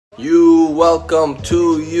Welcome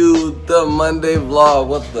to the Monday vlog.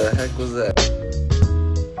 What the heck was that?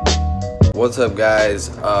 What's up, guys?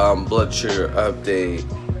 Blood sugar update.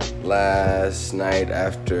 Last night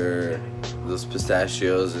after those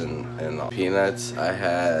pistachios and peanuts, I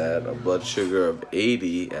had a blood sugar of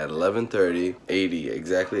 80 at 11:30. 80,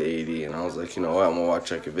 exactly 80. And I was like, you know what? I'm gonna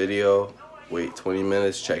check a video. Wait 20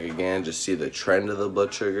 minutes, check again, just see the trend of the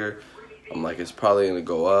blood sugar. I'm like, it's probably gonna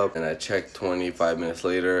go up. And I checked 25 minutes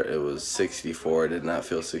later, it was 64. It did not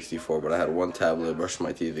feel 64, but I had one tablet, brushed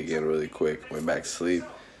my teeth again really quick, went back to sleep.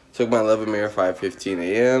 Took my Levemir 5:15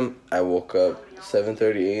 a.m. I woke up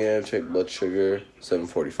 7:30 a.m., checked blood sugar,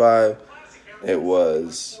 7:45. It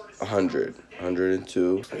was 100,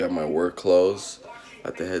 102. I got my work clothes,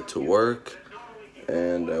 about to head to work.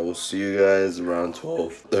 And I will see you guys around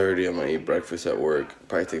 12:30. I'm gonna eat breakfast at work.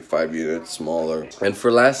 Probably take 5 units smaller. And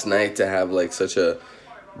for last night to have like such a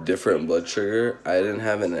different blood sugar, I didn't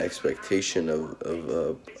have an expectation of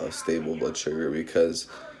a stable blood sugar because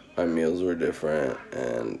my meals were different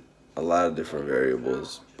and a lot of different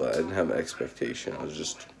variables. But I didn't have an expectation. I was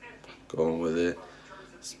just going with it.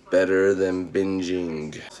 It's better than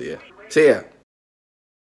binging. See ya. See ya.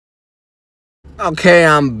 Okay,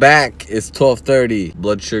 I'm back. It's 12:30.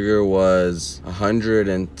 Blood sugar was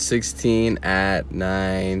 116 at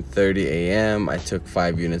 9:30 a.m. I took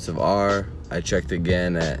 5 units of R. I checked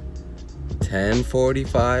again at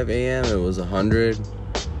 10:45 a.m. It was 100.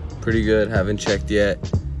 Pretty good. Haven't checked yet.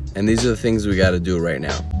 And these are the things we got to do right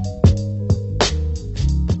now.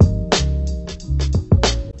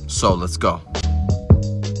 So let's go.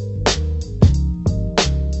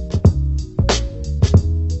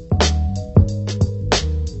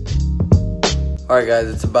 Alright guys,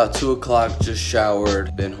 it's about 2 o'clock, just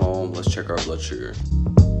showered, been home. Let's check our blood sugar.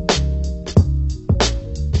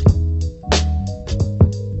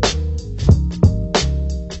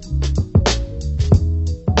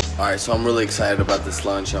 Alright, so I'm really excited about this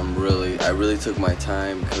lunch. I really took my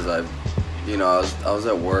time because I was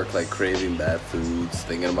at work like craving bad foods,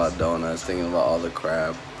 thinking about donuts, thinking about all the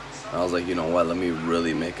crap. And I was like, you know what, let me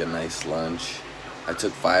really make a nice lunch. I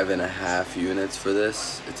took 5.5 units for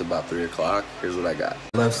this. It's about 3 o'clock. Here's what I got.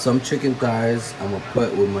 Left some chicken thighs. I'm gonna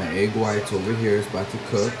put with my egg whites over here. It's about to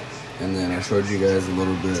cook. And then I showed you guys a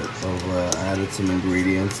little bit of, I added some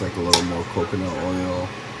ingredients like a little more coconut oil,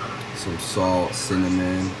 some salt,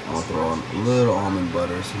 cinnamon. I'll throw on a little almond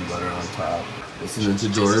butter, some butter on top. Listening to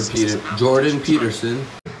Jordan Peterson.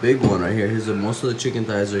 Big one right here. Most of the chicken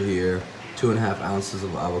thighs are here. 2.5 ounces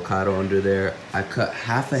of avocado under there. I cut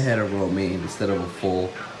half a head of romaine instead of a full.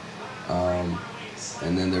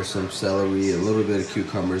 And then there's some celery, a little bit of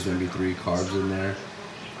cucumbers, maybe 3 carbs in there.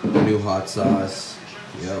 New hot sauce.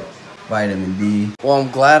 Yep. Vitamin D. Well, I'm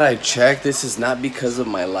glad I checked. This is not because of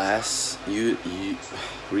my last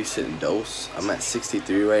recent dose. I'm at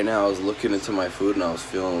 63 right now. I was looking into my food and I was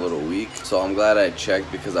feeling a little weak. So I'm glad I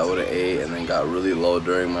checked because I would have ate and then got really low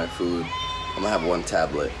during my food. I'm gonna have 1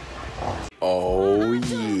 tablet. Oh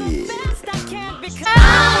yeah.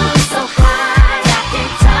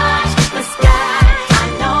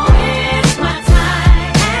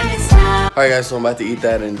 Alright guys, so I'm about to eat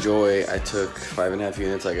that and enjoy. I took 5.5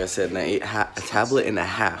 units like I said, and I ate a tablet and a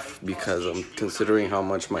half because I'm considering how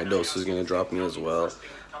much my dose is gonna drop me as well.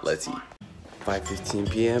 Let's eat. 5:15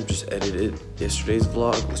 p.m. just edited yesterday's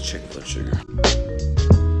vlog. Let's check blood sugar.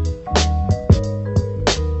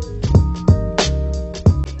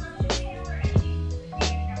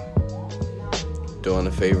 Doing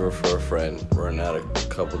a favor for a friend. Running out a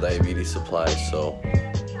couple diabetes supplies, so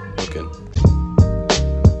looking.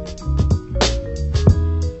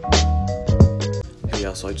 Hey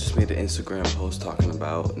y'all, so I just made an Instagram post talking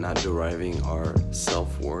about not deriving our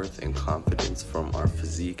self-worth and confidence from our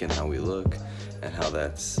physique and how we look, and how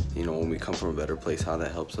that's, when we come from a better place, how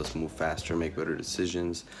that helps us move faster, make better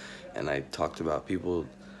decisions. And I talked about people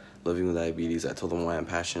living with diabetes. I told them why I'm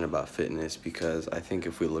passionate about fitness, because I think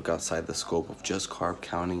if we look outside the scope of just carb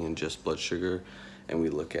counting and just blood sugar, and we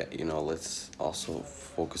look at, let's also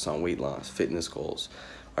focus on weight loss, fitness goals,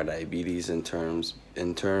 our diabetes in turn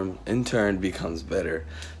becomes better.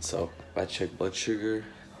 So I check blood sugar,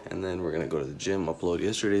 and then we're gonna go to the gym, upload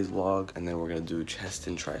yesterday's vlog, and then we're gonna do chest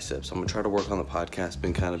and triceps. I'm gonna try to work on the podcast,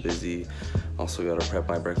 been kind of busy. Also gotta prep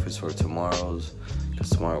my breakfast for tomorrow's, because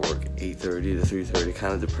tomorrow I work 8:30 to 3:30,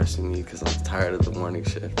 kind of depressing me because I'm tired of the morning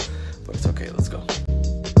shift, but it's okay, let's go.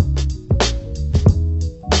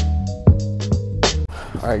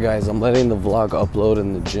 Alright guys, I'm letting the vlog upload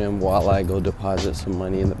in the gym while I go deposit some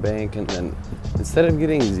money in the bank, and then instead of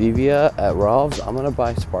getting Zevia at Ralph's, I'm gonna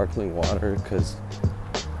buy sparkling water because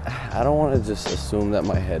I don't want to just assume that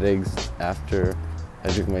my headaches after I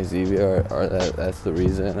drink my Zevia, or that's the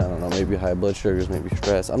reason. I don't know, maybe high blood sugars, maybe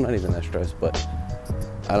stress. I'm not even that stressed, but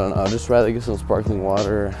I don't know. I'd just rather get some sparkling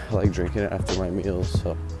water. I like drinking it after my meals,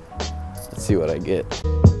 so let's see what I get.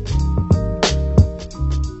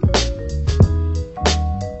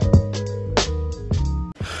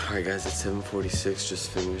 Alright guys, it's 7:46, just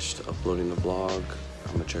finished uploading the vlog.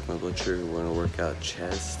 I'm gonna check my blood sugar. We're gonna work out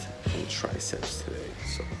chest and triceps today.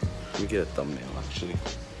 So let me get a thumbnail actually.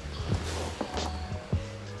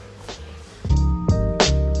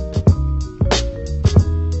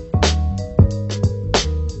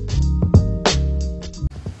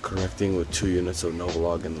 Correcting with 2 units of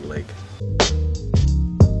Novolog in the leg.